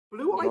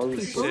Blue-eyed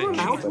people are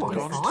allowed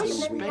Wi-Fi?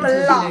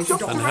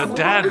 And her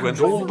dad went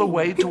all the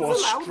way to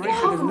Australia.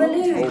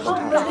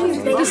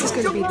 This is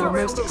going to be the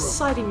most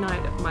exciting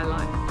night of my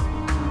life.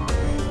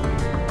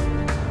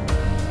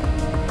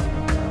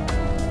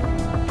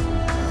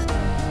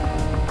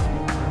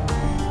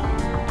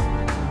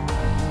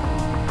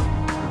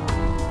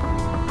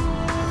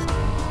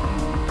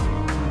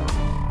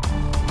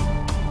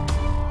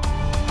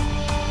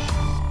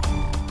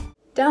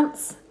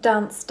 Dance,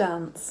 Dance,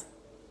 Dance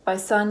by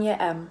Sian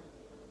M.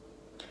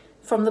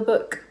 From the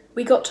book,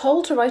 we got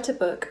told to write a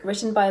book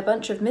written by a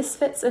bunch of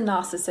misfits and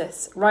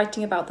narcissists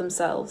writing about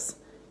themselves.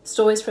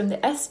 Stories from the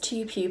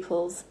S2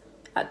 pupils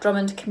at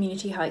Drummond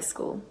Community High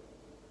School.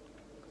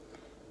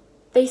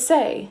 They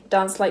say,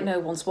 dance like no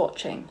one's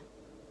watching.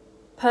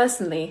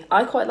 Personally,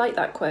 I quite like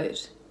that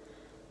quote.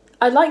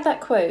 I like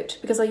that quote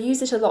because I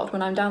use it a lot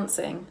when I'm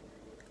dancing.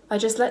 I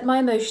just let my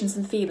emotions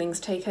and feelings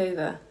take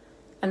over,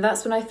 and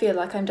that's when I feel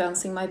like I'm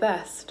dancing my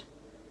best.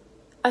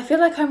 I feel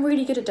like I'm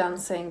really good at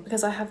dancing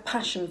because I have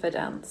passion for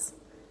dance.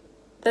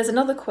 There's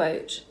another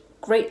quote,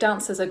 great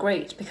dancers are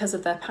great because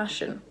of their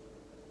passion.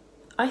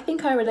 I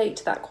think I relate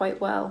to that quite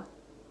well.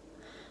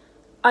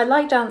 I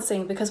like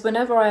dancing because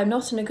whenever I am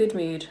not in a good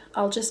mood,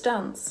 I'll just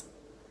dance.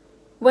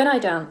 When I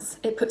dance,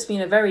 it puts me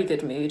in a very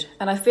good mood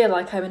and I feel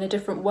like I'm in a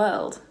different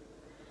world.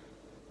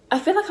 I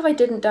feel like if I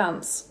didn't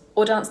dance,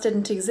 or dance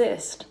didn't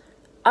exist,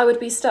 I would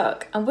be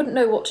stuck and wouldn't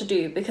know what to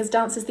do because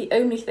dance is the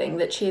only thing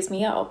that cheers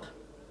me up.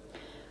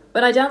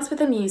 When I dance with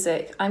the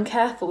music, I'm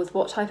careful with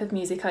what type of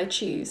music I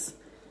choose.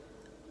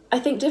 I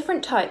think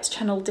different types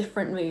channel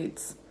different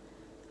moods.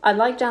 I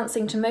like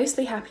dancing to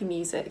mostly happy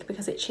music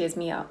because it cheers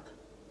me up.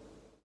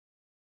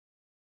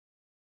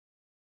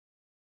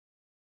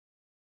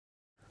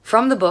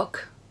 From the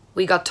book,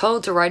 we got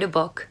told to write a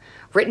book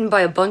written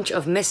by a bunch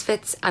of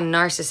misfits and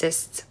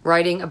narcissists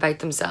writing about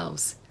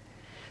themselves.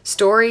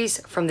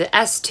 Stories from the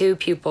S2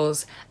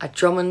 pupils at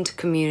Drummond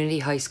Community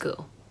High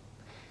School.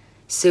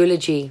 Sula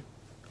G.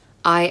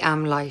 I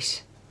am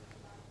light.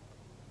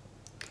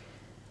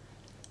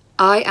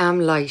 I am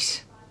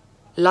light.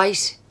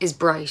 Light is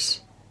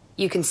bright.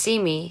 You can see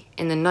me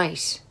in the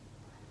night.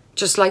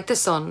 Just like the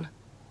sun,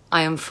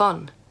 I am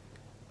fun,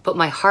 but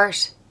my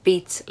heart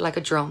beats like a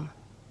drum.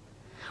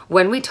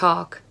 When we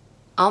talk,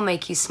 I'll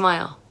make you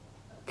smile.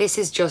 This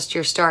is just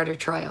your starter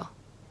trial.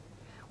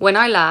 When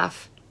I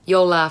laugh,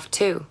 you'll laugh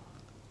too.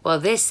 Well,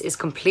 this is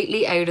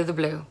completely out of the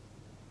blue.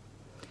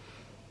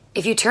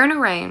 If you turn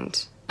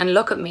around and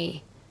look at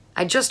me,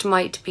 I just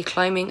might be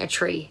climbing a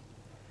tree.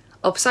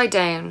 Upside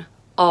down,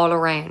 all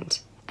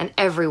around, and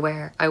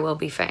everywhere I will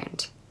be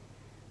found.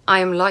 I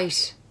am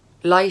light,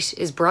 light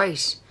is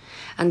bright,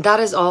 and that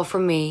is all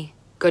from me.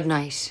 Good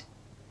night.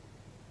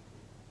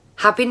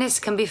 Happiness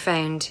can be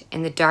found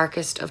in the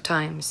darkest of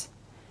times,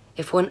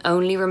 if one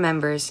only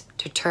remembers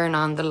to turn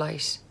on the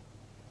light.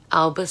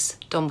 Albus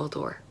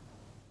Dumbledore.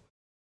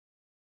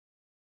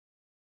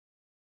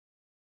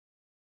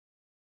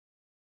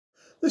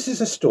 This is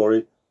a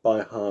story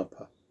by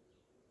Harper.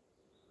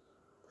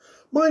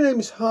 My name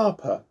is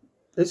Harper.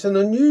 It's an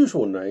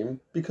unusual name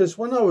because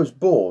when I was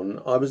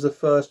born, I was the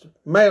first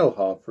male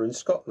Harper in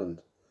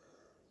Scotland.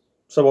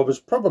 So I was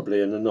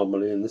probably an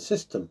anomaly in the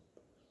system.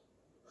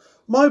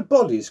 My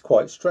body's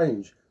quite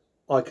strange.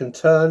 I can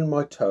turn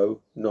my toe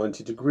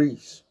 90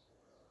 degrees.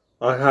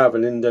 I have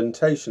an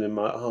indentation in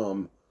my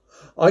arm.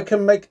 I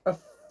can make a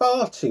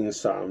farting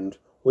sound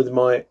with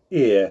my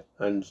ear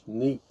and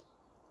knee.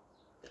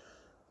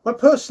 My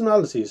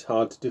personality is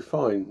hard to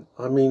define.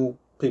 I mean,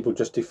 people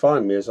just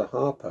define me as a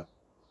Harper.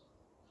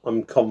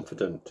 I'm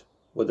confident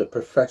with a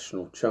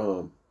professional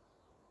charm.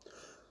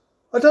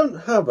 I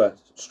don't have a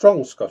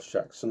strong Scottish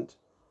accent.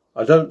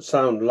 I don't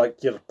sound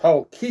like your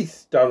pal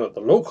Keith down at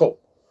the local.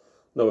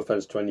 No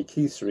offence to any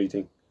Keiths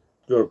reading.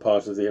 You're a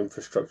part of the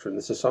infrastructure in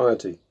the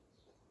society.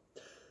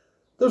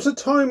 There was a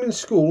time in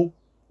school,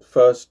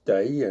 first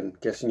day and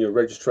getting your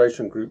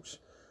registration groups,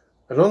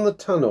 and on the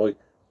tannoy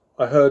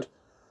I heard,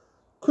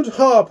 "Could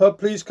Harper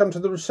please come to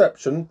the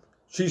reception?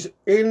 She's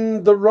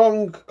in the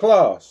wrong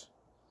class."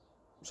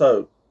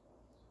 So,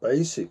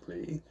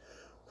 basically,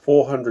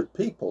 400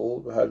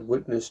 people had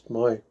witnessed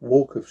my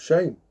walk of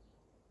shame.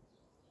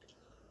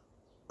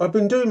 I've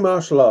been doing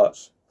martial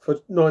arts for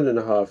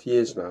 9.5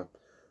 years now.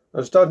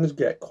 I'm starting to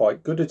get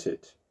quite good at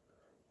it.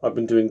 I've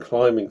been doing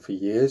climbing for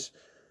years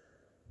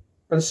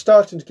and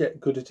starting to get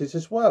good at it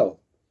as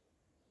well.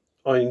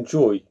 I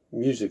enjoy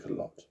music a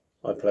lot.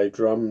 I play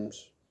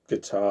drums,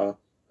 guitar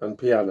and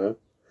piano,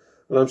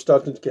 and I'm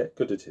starting to get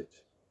good at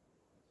it.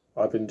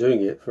 I've been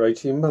doing it for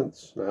 18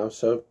 months now,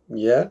 so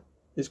yeah,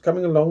 it's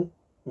coming along,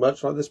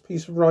 much like this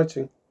piece of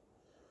writing.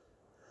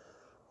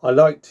 I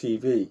like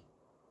TV.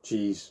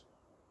 Geez,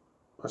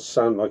 I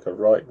sound like a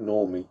right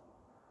normie.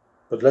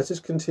 But let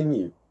us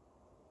continue.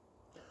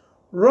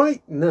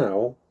 Right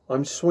now,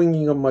 I'm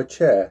swinging on my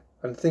chair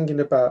and thinking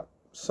about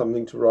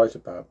something to write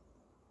about.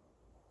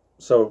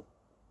 So,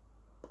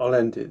 I'll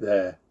end it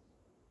there.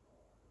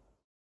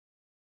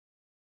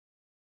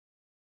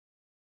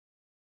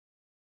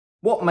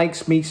 What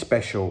makes me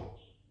special?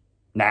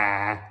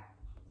 Nah,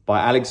 by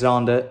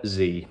Alexander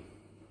Z.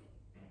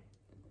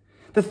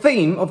 The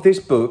theme of this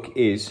book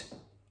is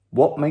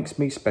what makes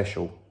me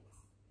special.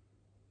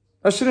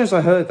 As soon as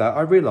I heard that,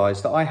 I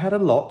realised that I had a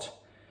lot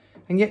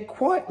and yet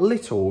quite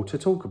little to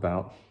talk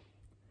about.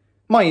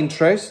 My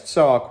interests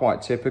are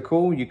quite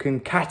typical. You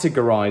can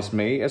categorise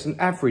me as an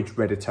average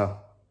Redditor.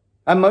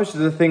 And most of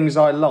the things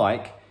I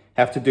like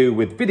have to do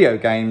with video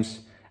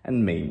games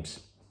and memes.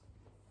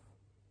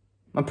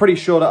 I'm pretty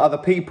sure that other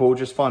people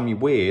just find me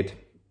weird.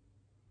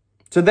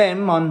 To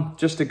them, I'm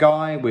just a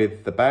guy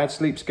with a bad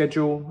sleep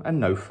schedule and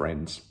no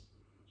friends.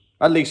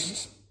 At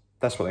least,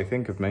 that's what they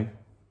think of me.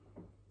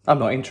 I'm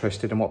not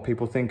interested in what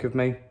people think of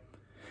me,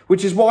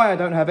 which is why I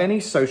don't have any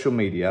social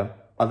media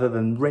other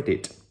than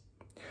Reddit.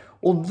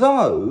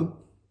 Although,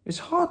 it's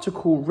hard to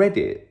call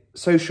Reddit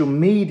social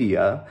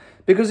media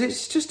because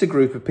it's just a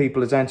group of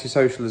people as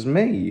antisocial as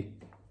me.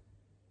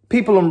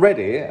 People on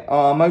Reddit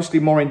are mostly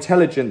more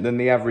intelligent than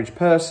the average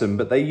person,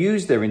 but they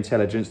use their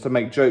intelligence to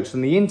make jokes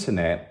on the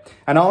internet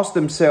and ask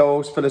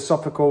themselves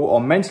philosophical or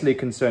mentally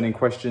concerning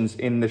questions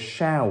in the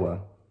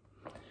shower.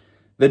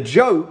 The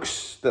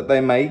jokes that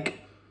they make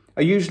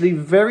are usually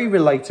very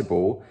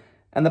relatable,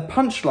 and the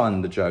punchline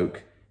of the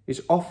joke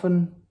is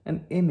often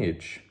an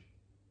image.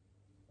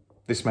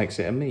 This makes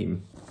it a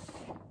meme.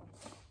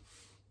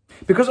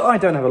 Because I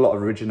don't have a lot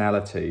of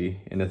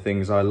originality in the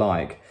things I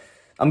like,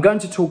 I'm going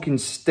to talk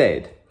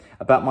instead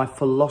about my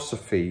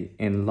philosophy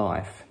in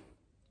life.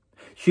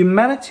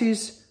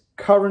 Humanity's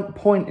current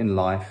point in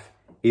life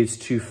is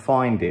to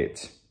find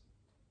it.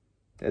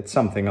 It's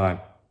something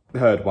I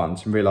heard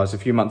once and realised a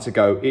few months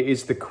ago. It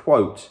is the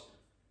quote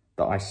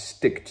that I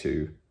stick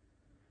to.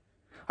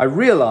 I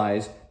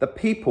realise that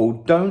people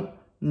don't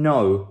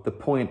know the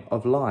point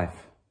of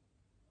life.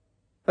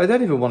 They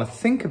don't even want to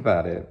think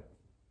about it.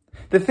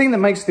 The thing that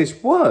makes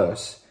this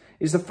worse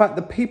is the fact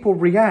that people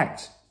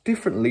react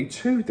differently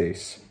to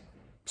this.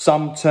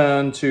 Some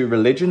turn to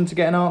religion to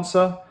get an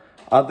answer.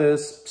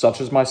 Others, such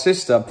as my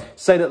sister,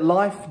 say that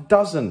life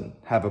doesn't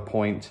have a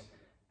point,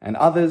 and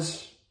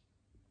others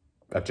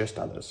are just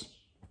others.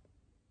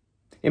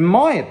 In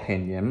my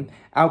opinion,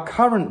 our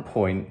current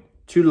point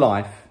to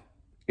life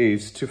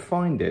is to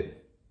find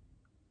it.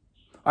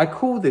 I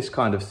call this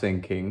kind of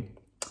thinking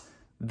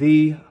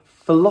the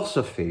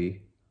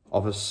philosophy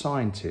of a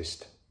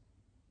scientist,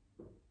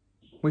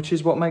 which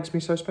is what makes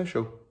me so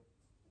special.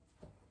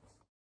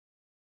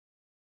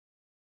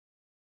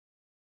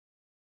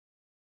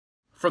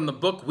 From the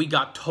book We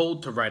Got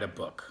Told to Write a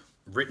Book,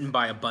 written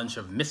by a bunch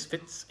of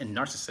misfits and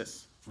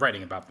narcissists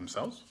writing about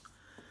themselves.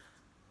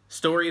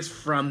 Stories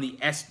from the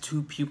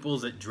S2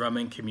 pupils at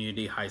Drummond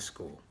Community High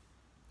School.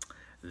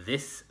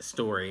 This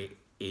story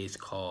is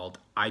called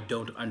I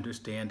Don't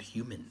Understand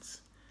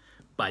Humans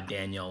by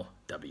Daniel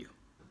W.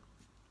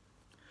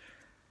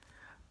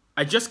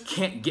 I just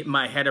can't get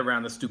my head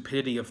around the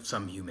stupidity of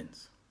some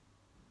humans.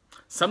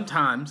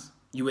 Sometimes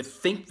you would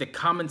think that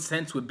common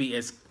sense would be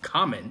as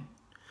common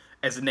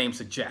as the name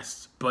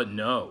suggests, but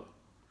no.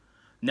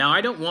 Now,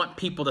 I don't want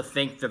people to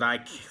think that I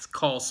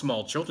call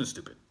small children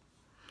stupid.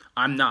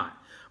 I'm not,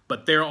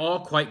 but they're all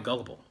quite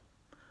gullible.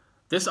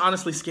 This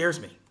honestly scares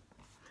me.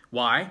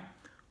 Why?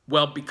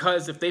 Well,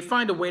 because if they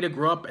find a way to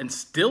grow up and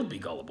still be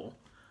gullible,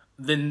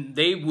 then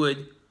they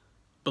would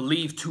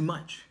believe too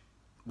much.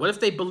 What if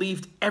they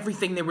believed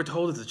everything they were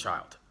told as a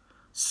child?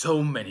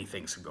 So many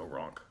things could go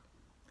wrong.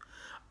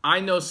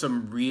 I know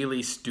some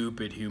really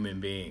stupid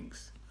human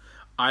beings.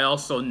 I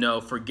also know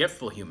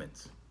forgetful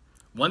humans.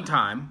 One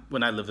time,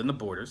 when I lived in the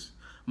borders,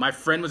 my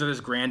friend was at his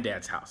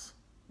granddad's house.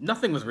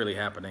 Nothing was really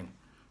happening.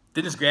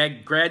 Then his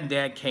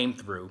granddad came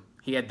through.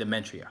 He had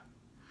dementia.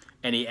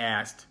 And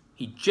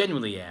he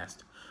genuinely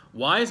asked,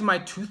 why is my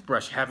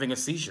toothbrush having a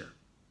seizure?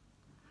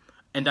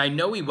 And I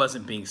know he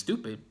wasn't being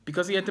stupid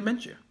because he had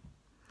dementia.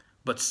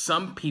 But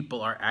some people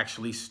are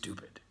actually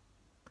stupid.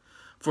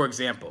 For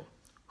example,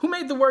 who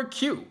made the word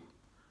Q?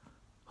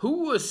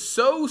 Who was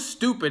so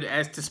stupid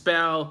as to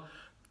spell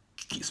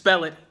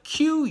it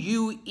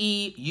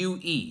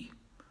Q-U-E-U-E?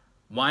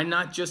 Why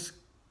not just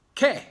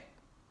K?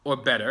 Or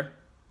better,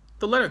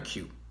 the letter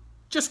Q.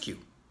 Just Q.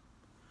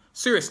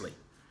 Seriously,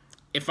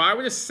 if I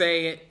were to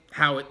say it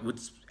how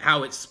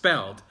it's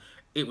spelled,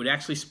 it would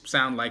actually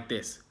sound like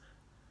this.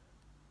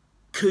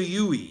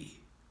 Kyouhe.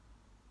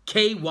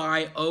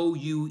 K-Y-O-U-E-U-H-E.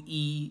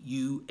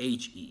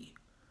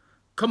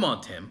 Come on,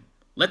 Tim.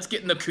 Let's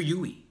get in the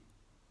Kyouhe.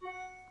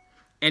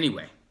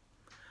 Anyway,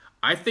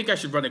 I think I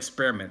should run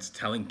experiments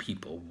telling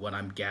people what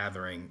I'm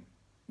gathering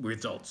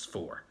results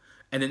for,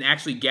 and then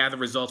actually gather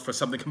results for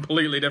something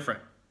completely different.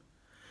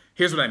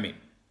 Here's what I mean.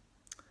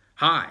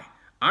 Hi,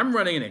 I'm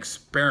running an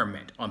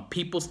experiment on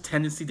people's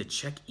tendency to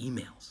check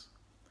emails.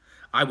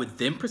 I would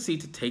then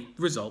proceed to take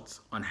results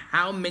on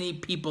how many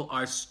people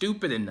are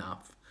stupid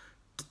enough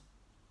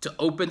to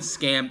open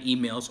scam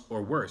emails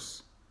or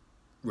worse,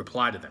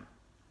 reply to them.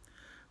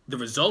 The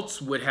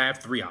results would have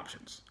three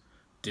options.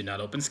 Do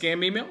not open scam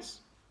emails,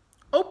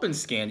 open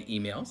scam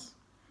emails,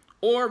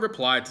 or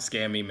reply to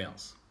scam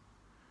emails.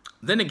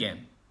 Then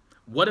again,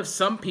 what if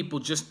some people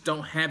just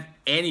don't have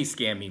any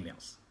scam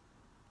emails?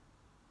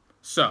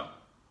 So,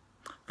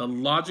 the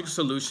logical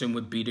solution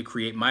would be to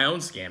create my own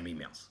scam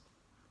emails.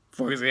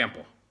 For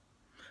example,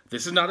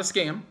 this is not a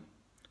scam.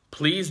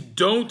 Please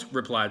don't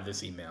reply to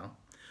this email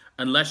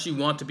unless you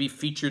want to be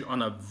featured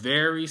on a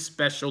very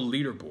special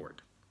leaderboard.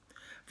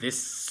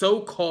 This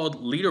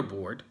so-called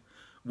leaderboard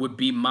would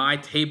be my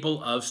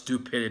table of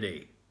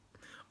stupidity.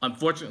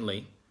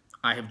 Unfortunately,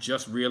 I have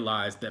just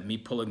realized that me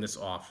pulling this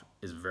off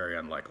is very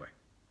unlikely.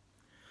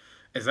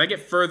 As I get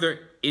further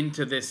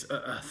into this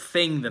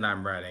thing that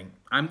I'm writing,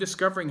 I'm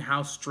discovering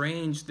how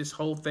strange this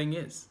whole thing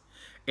is.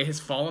 It has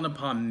fallen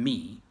upon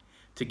me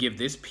to give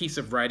this piece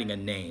of writing a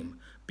name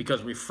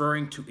because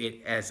referring to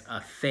it as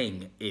a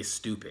thing is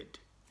stupid.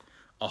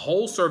 A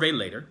whole survey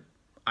later,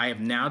 I have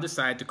now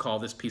decided to call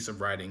this piece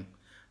of writing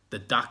the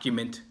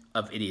Document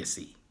of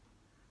Idiocy.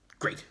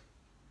 Great.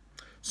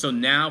 So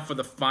now for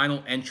the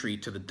final entry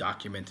to the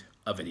Document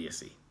of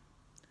Idiocy.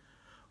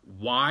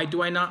 Why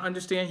do I not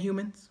understand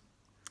humans?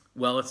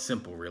 Well, it's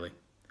simple, really.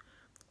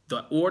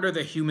 The order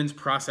that humans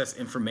process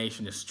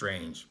information is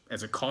strange,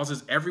 as it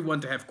causes everyone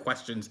to have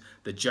questions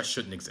that just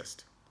shouldn't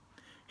exist.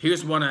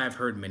 Here's one I've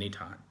heard many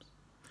times.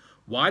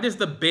 Why does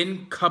the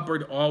bin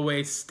cupboard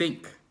always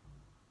stink?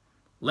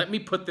 Let me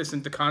put this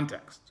into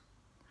context.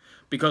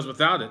 Because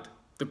without it,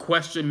 the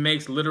question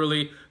makes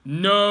literally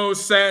no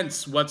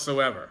sense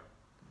whatsoever.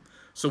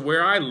 So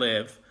where I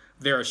live,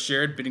 there are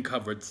shared bin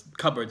cupboards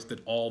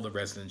that all the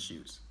residents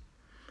use.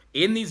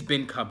 In these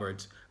bin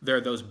cupboards, there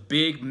are those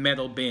big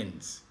metal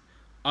bins.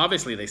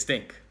 Obviously, they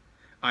stink.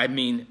 I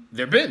mean,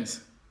 they're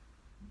bins.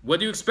 What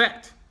do you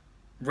expect?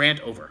 Rant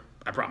over,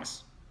 I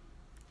promise.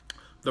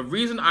 The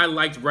reason I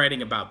liked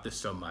writing about this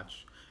so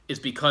much is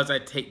because I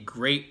take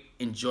great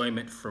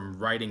enjoyment from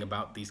writing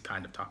about these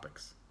kind of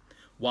topics.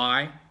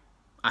 Why?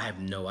 I have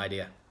no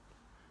idea.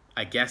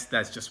 I guess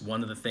that's just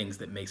one of the things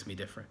that makes me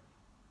different.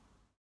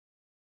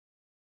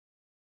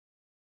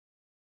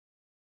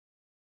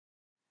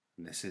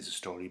 This is a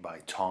story by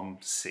Tom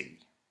C.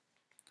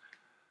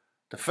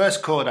 The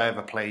first chord I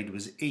ever played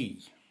was E.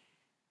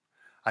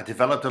 I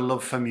developed a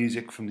love for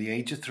music from the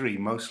age of 3,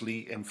 mostly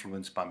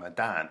influenced by my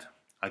dad.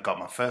 I got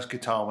my first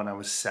guitar when I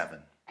was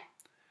 7.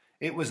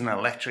 It was an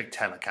electric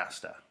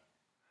Telecaster.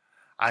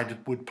 I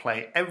would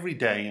play every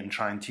day and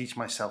try and teach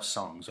myself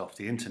songs off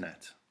the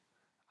internet.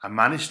 I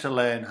managed to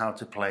learn how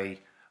to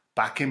play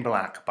Back in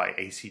Black by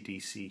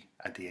AC/DC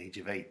at the age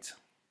of 8.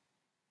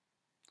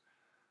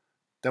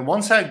 Then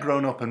once I had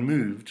grown up and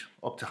moved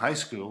up to high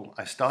school,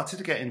 I started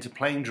to get into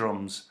playing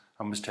drums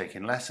and was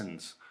taking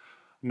lessons.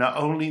 Not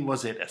only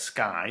was it a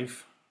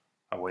skive,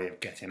 a way of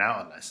getting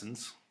out of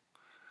lessons,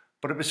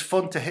 but it was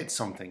fun to hit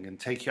something and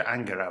take your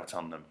anger out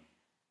on them.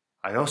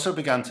 I also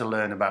began to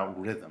learn about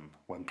rhythm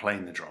when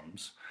playing the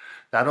drums.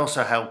 That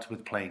also helped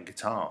with playing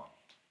guitar.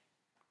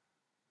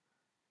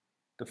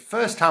 The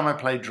first time I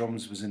played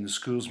drums was in the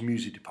school's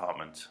music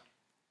department.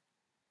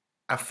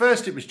 At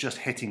first it was just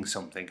hitting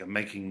something and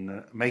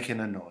making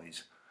a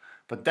noise,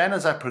 but then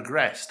as I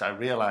progressed I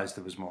realised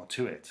there was more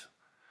to it.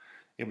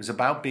 It was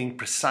about being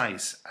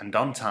precise and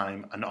on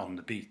time and on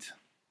the beat.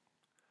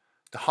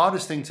 The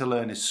hardest thing to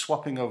learn is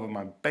swapping over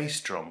my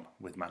bass drum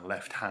with my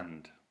left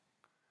hand.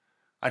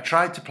 I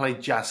tried to play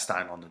jazz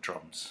style on the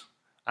drums,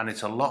 and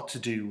it's a lot to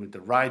do with the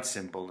ride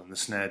cymbal and the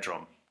snare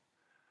drum.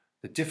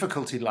 The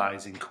difficulty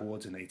lies in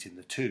coordinating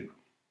the two.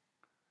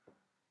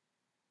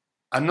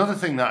 Another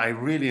thing that I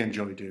really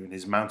enjoy doing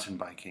is mountain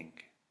biking.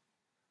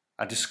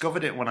 I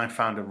discovered it when I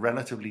found a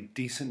relatively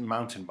decent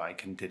mountain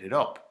bike and did it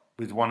up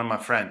with one of my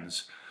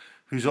friends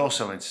who's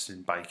also interested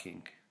in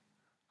biking.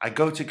 I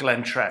go to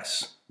Glen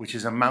Tress, which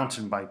is a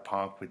mountain bike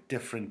park with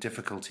different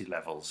difficulty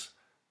levels,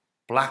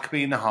 black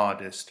being the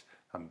hardest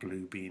and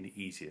blue being the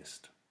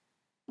easiest.